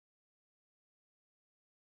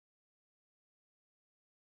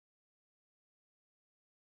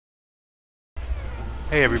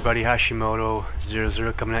Hey everybody,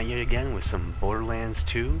 Hashimoto00 coming at you again with some Borderlands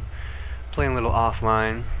 2. Playing a little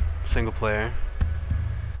offline, single player.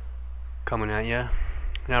 Coming at you.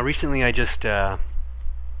 Now recently I just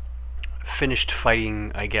finished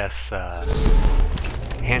fighting, I guess,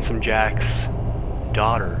 Handsome Jack's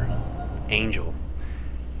daughter, Angel.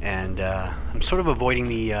 And I'm sort of avoiding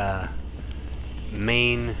the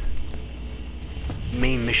main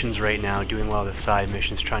missions right now, doing a lot of the side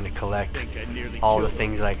missions, trying to collect all the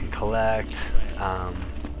things that I can collect. I'd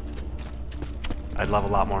love a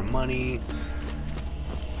lot more money,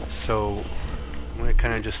 so I'm going to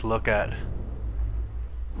kind of just look at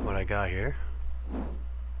what I got here.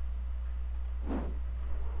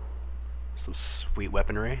 Some sweet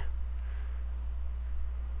weaponry.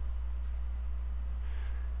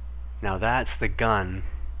 Now that's the gun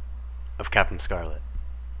of Captain Scarlet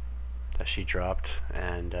that she dropped,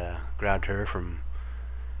 and grabbed her from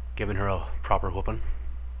giving her a proper whooping.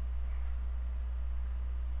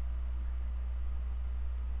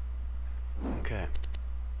 Okay.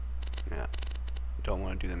 Yeah. Don't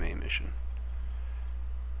want to do the main mission.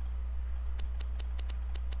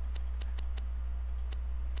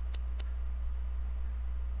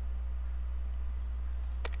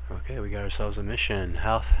 Okay, we got ourselves a mission.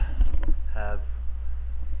 Have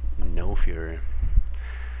no fury.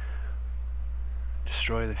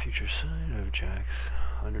 Destroy the future side of Jack's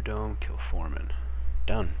Underdome, kill Foreman.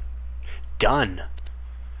 Done. Done!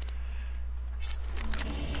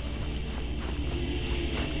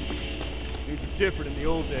 Things were different in the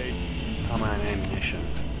old days. How am I on ammunition?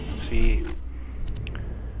 See,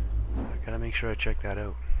 I gotta make sure I check that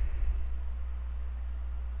out.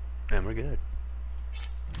 And we're good.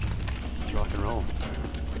 Let's rock and roll.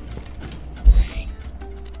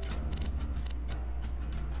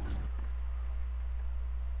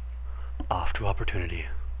 Off to opportunity.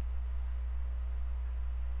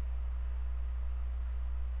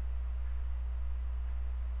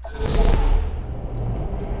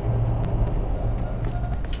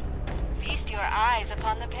 Feast your eyes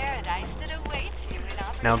upon the paradise that awaits you in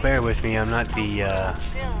opportunity. Now bear with me, I'm not the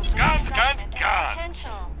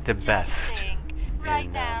best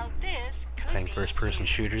in playing first-person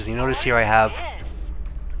shooters. You notice here I have,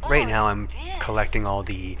 right now I'm collecting all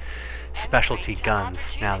the specialty guns.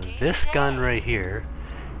 Now this gun right here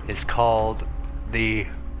is called the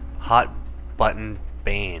Hot Button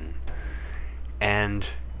Bane, and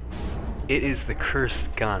it is the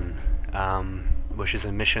cursed gun, which is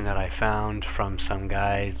a mission that I found from some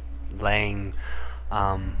guy laying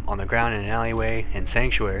on the ground in an alleyway in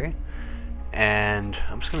Sanctuary. And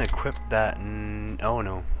I'm just gonna equip that. Oh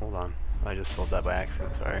no, hold on, I just sold that by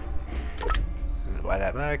accident, sorry. I'm gonna buy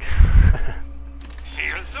that back. See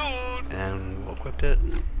you soon. And we'll equip it.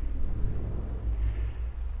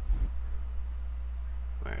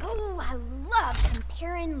 Where is Oh, I love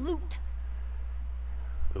comparing loot.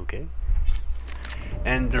 it? Okay.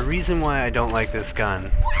 And the reason why I don't like this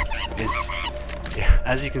gun is, yeah,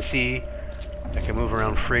 as you can see, I can move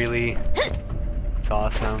around freely. It's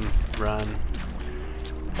awesome. Run.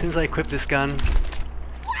 As soon as I equip this gun,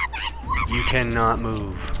 you cannot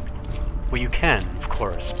move. Well, you can, of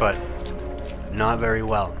course, but not very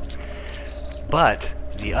well. But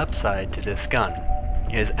the upside to this gun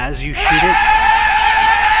is as you shoot it,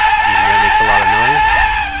 even though it makes a lot of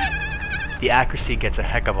noise, the accuracy gets a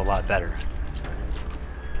heck of a lot better.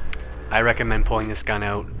 I recommend pulling this gun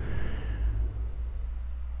out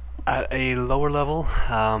at a lower level.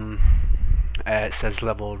 It says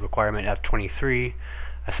level requirement F23.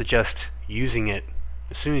 I suggest using it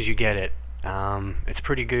as soon as you get it. It's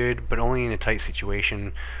pretty good, but only in a tight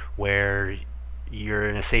situation where you're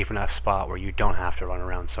in a safe enough spot where you don't have to run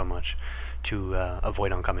around so much to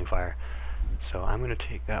avoid oncoming fire. So I'm going to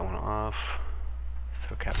take that one off.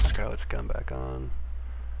 Throw Captain Scarlet's gun back on.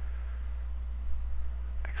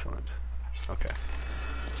 Excellent. Okay.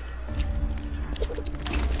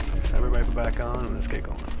 So everybody put back on and let's get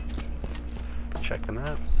going. Check the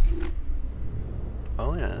map.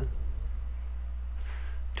 Oh yeah.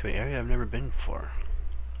 To an area I've never been before.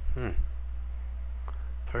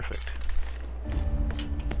 Perfect.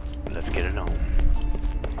 Let's get it on.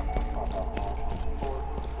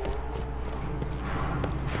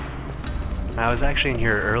 I was actually in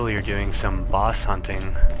here earlier doing some boss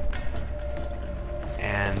hunting,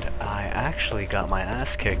 and I actually got my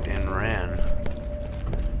ass kicked and ran.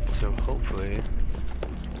 So hopefully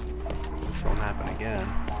this won't happen again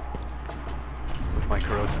with my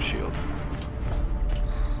corrosive shield.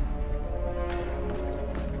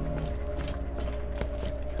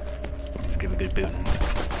 Let's give a good booting.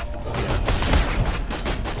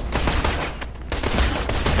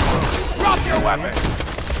 Drop your weapon!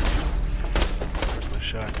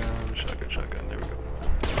 shotgun, shotgun. There we go.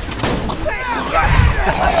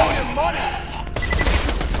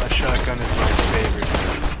 My shotgun is my favorite.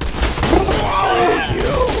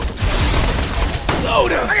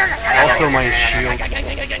 Also my shield,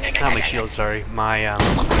 not my shield, sorry, my, I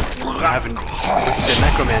haven't, the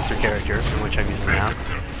necromancer character, in which I'm using now,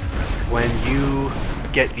 when you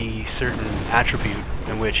get the certain attribute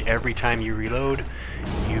in which every time you reload,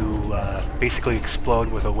 you basically explode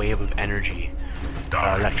with a wave of energy,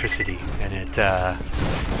 electricity, and it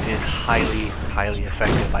is highly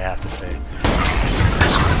effective, I have to say.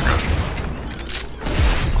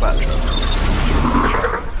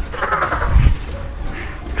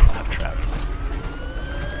 Claptrap.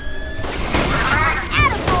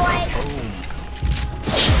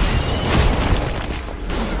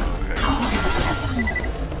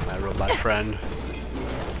 My robot friend.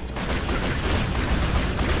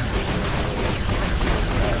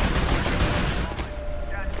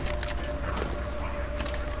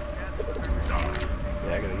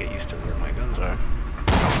 Yeah, I gotta get used to where my guns are.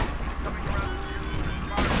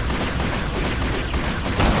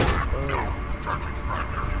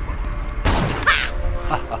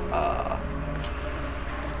 Ha ha ha.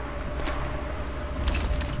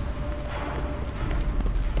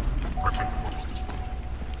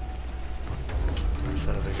 Where's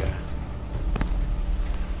that other guy?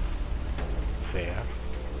 There.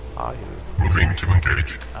 Ah, you. Moving to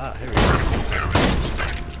engage. Ah, here we go.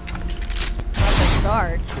 That's a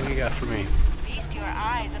start. What do you got for me? Feast your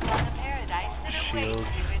eyes upon the paradise that awaits Shields.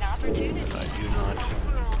 you in opportunity. I do not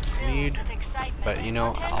need, but you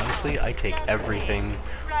know, honestly, I take everything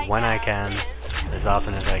when I can, as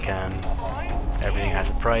often as I can. Everything has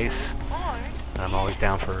a price, and I'm always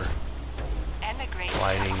down for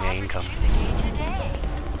widening the income.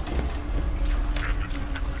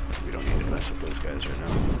 We don't need to mess with those guys right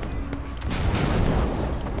now.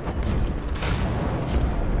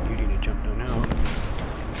 You need to jump down now.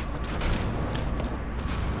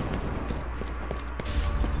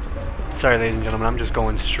 Sorry, ladies and gentlemen, I'm just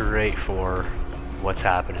going straight for what's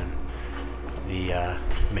happening. The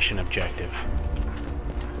mission objective.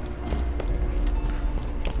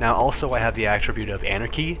 Now, also, I have the attribute of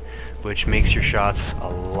Anarchy, which makes your shots a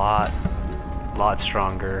lot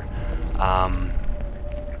stronger.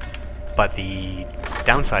 But the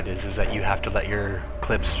downside is that you have to let your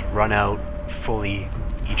clips run out fully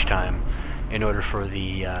each time in order for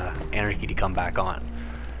the Anarchy to come back on.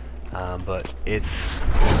 But I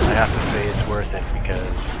have to say it's worth it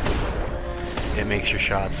because it makes your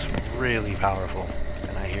shots really powerful.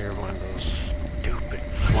 And I hear one of those stupid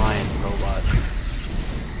flying robots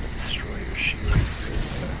destroy your shield.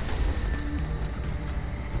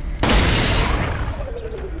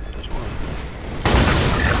 There's one.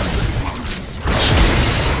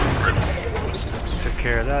 Took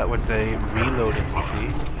care of that with the reload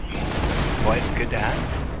NPC. That's why it's good to have.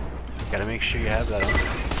 Gotta make sure you have that on.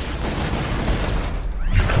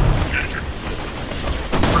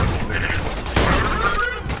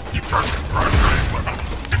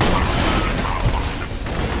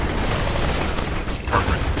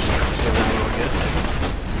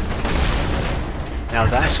 Now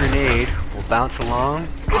that grenade will bounce along,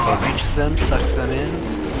 so it reaches them, sucks them in.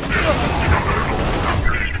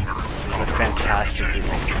 It's a fantastic grenade.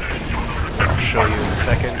 I'll show you in a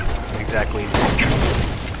second exactly.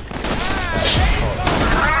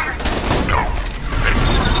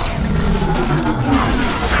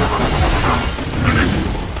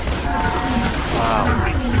 Wow.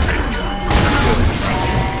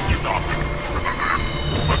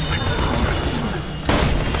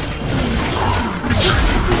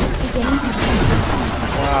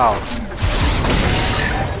 Wow.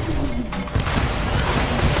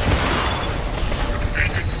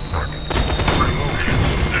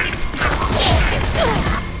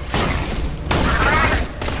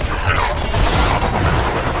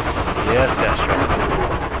 Yeah, that's right.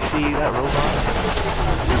 See that robot?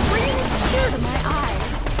 Bringing a tear to my eye.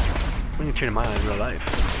 Bringing a tear to my eye in real life.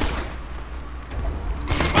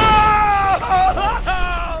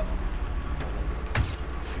 Let's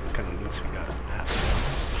see what kind of loots we got.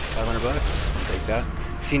 500 bucks? Take that.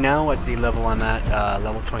 See, now at the level I'm at,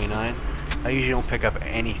 level 29, I usually don't pick up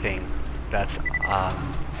anything that's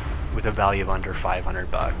with a value of under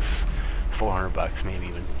 500 bucks. 400 bucks maybe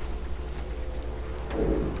even.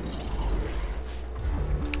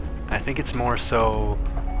 I think it's more so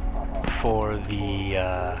for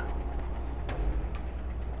the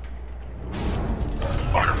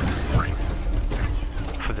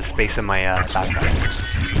space in my backpack.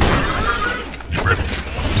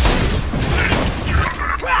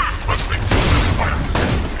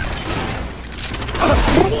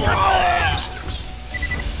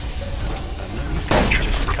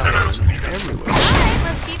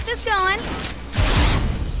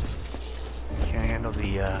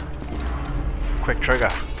 the quick trigger.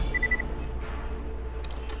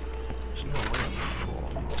 There's no way I'm full.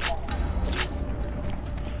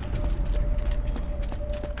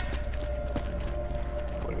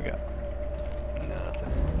 What do we got?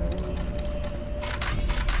 Nothing.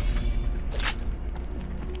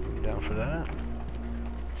 Down for that.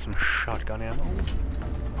 Some shotgun ammo.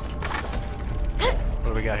 What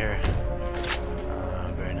do we got here?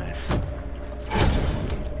 Very nice.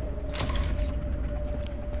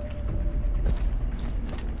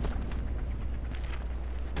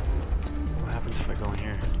 What happens if I go in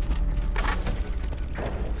here?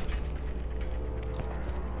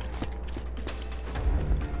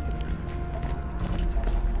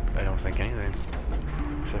 I don't think anything.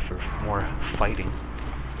 Except for more fighting.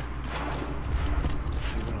 Let's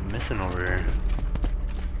see what I'm missing over here.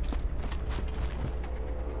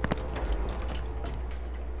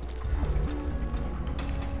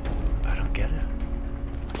 I don't get it.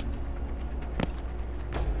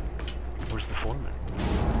 Where's the foreman?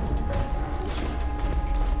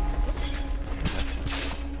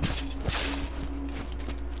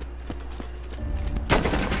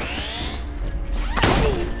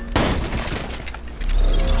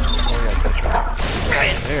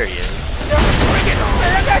 There he is. Bring it on.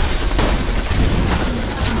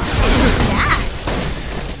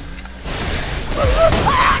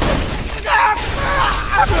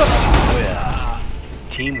 Oh yeah.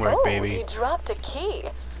 Teamwork, Oh, baby. he dropped a key.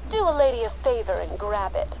 Do a lady a favor and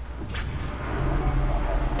grab it.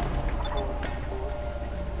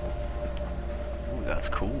 Ooh, that's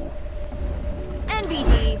cool.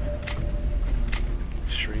 NBD.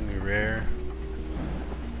 Extremely rare.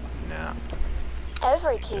 Nah.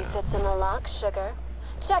 Every key fits in a lock, sugar.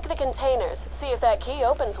 Check the containers. See if that key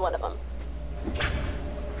opens one of them.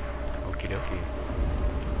 Okie dokie.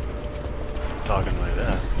 Talking like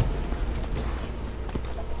that.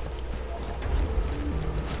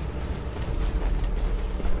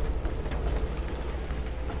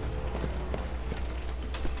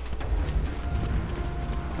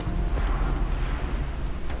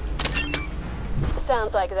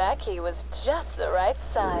 Sounds like that key was just the right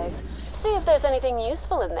size. See if there's anything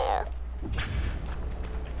useful in there.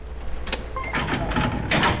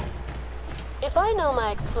 If I know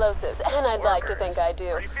my explosives, and I'd like to think I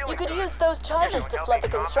do, you could use those charges to flood the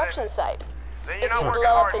construction site. If you'd blow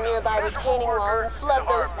up the nearby retaining wall and flood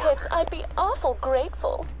those pits, I'd be awful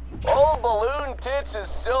grateful. Old Balloon Tits is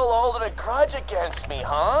still holding a grudge against me,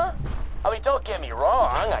 huh? I mean, don't get me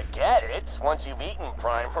wrong, I get it. Once you've eaten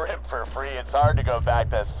prime rib for free, it's hard to go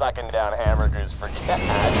back to sucking down hamburgers for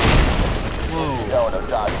cash. Whoa. You know what I'm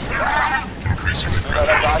talking about. You know what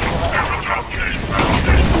I'm talking about?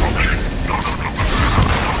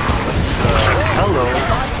 Hello.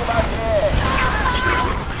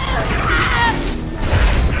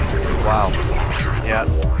 Wow. Yeah,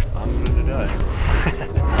 I'm gonna die.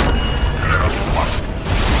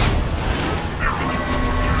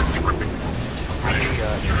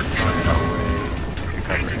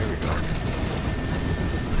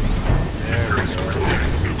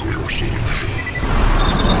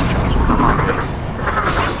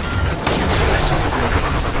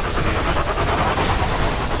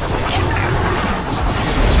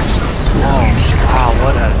 Wow,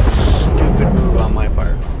 what a stupid move on my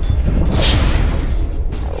part.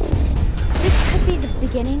 This could be the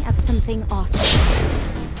beginning of something awesome.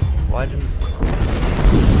 Why didn't...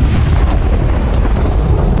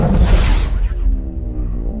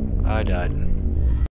 I died.